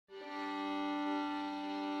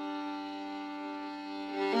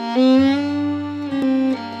Hi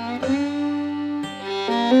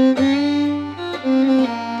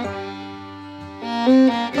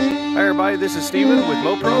everybody, this is Steven with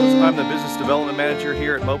MoPros. I'm the business development manager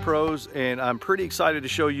here at MoPros, and I'm pretty excited to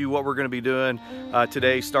show you what we're going to be doing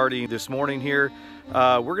today, starting this morning here.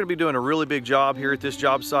 We're going to be doing a really big job here at this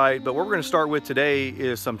job site, but what we're going to start with today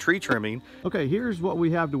is some tree trimming. Okay, here's what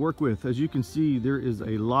we have to work with. As you can see, there is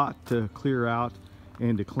a lot to clear out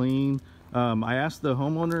and to clean. I asked the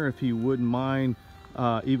homeowner if he wouldn't mind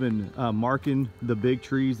even marking the big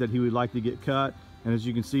trees that he would like to get cut, and as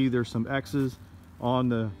you can see, there's some X's on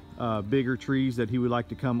the bigger trees that he would like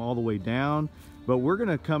to come all the way down. But we're going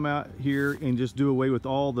to come out here and just do away with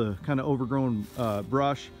all the kind of overgrown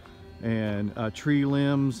brush and tree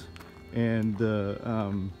limbs, and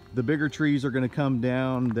the bigger trees are going to come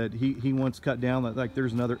down that he wants cut down. Like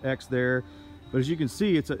there's another X there, but as you can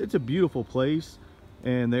see, it's a beautiful place.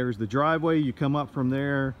 And there's the driveway. You come up from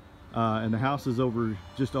there, and the house is over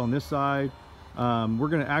just on this side. We're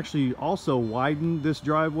going to actually also widen this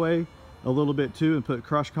driveway a little bit too and put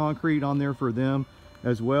crushed concrete on there for them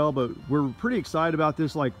as well. But we're pretty excited about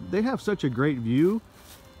this. Like, they have such a great view,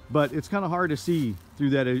 but it's kind of hard to see through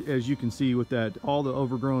that, as you can see with that, all the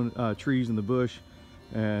overgrown trees in the bush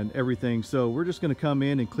and everything. So we're just going to come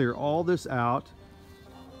in and clear all this out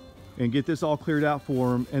and get this all cleared out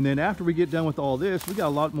for them. And then after we get done with all this, we got a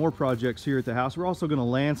lot more projects here at the house. We're also going to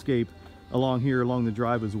landscape along here along the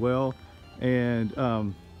drive as well. And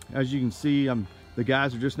as you can see, the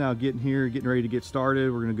guys are just now getting here, getting ready to get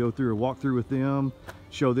started. We're going to go through a walkthrough with them,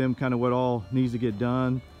 show them kind of what all needs to get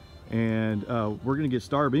done, and we're going to get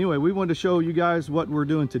started. But anyway, we wanted to show you guys what we're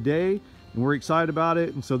doing today, and we're excited about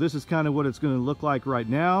it. And so this is kind of what it's going to look like right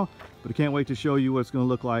now, but I can't wait to show you what it's going to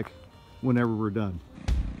look like whenever we're done.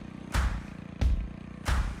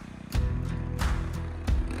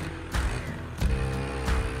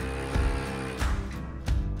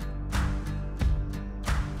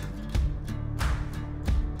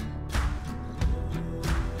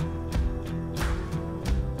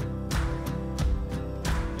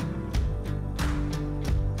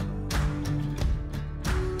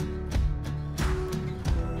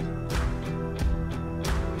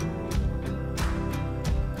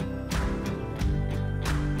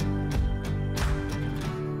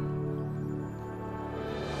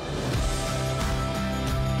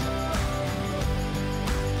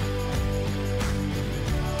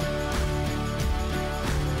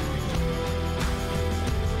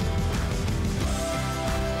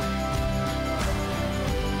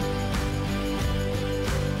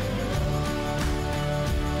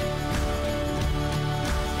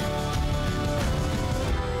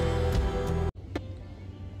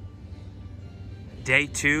 Day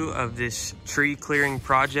 2 of this tree clearing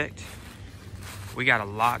project. We got a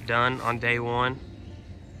lot done on day 1.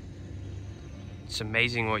 It's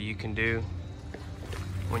amazing what you can do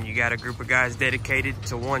when you got a group of guys dedicated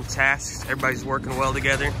to one task. Everybody's working well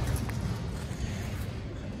together.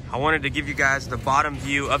 I wanted to give you guys the bottom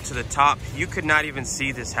view up to the top. You could not even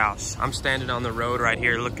see this house. I'm standing on the road right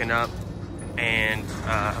here looking up, and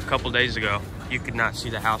a couple days ago, you could not see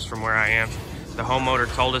the house from where I am. The homeowner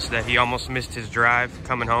told us that he almost missed his drive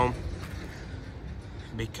coming home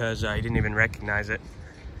because he didn't even recognize it.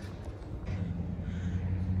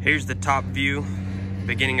 Here's the top view,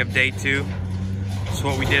 beginning of day 2. This is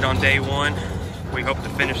what we did on day 1. We hope to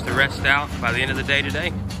finish the rest out by the end of the day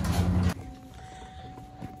today.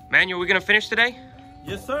 Manuel, we gonna finish today?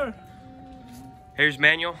 Yes, sir. Here's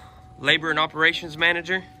Manuel, labor and operations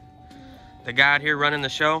manager, the guy out here running the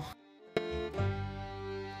show.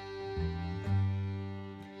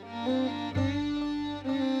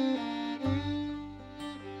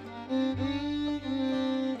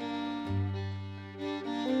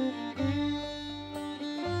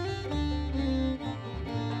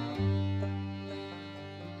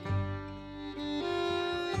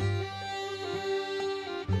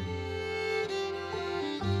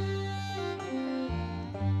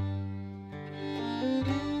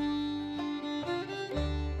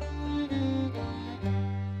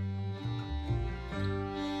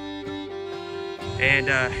 And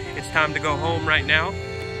it's time to go home right now,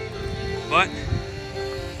 but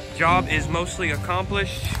job is mostly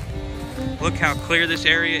accomplished. Look how clear this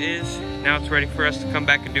area is. Now it's ready for us to come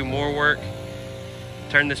back and do more work,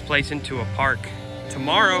 turn this place into a park.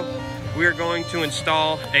 Tomorrow we are going to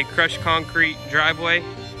install a crushed concrete driveway,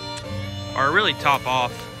 or really top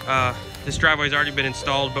off. This driveway has already been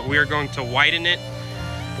installed, but we are going to widen it.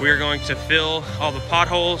 We are going to fill all the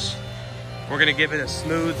potholes. We're gonna give it a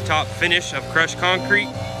smooth top finish of crushed concrete.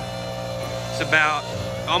 It's about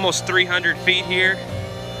almost 300 feet here.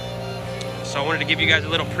 So I wanted to give you guys a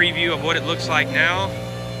little preview of what it looks like now.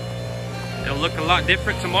 It'll look a lot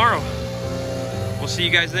different tomorrow. We'll see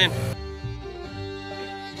you guys then.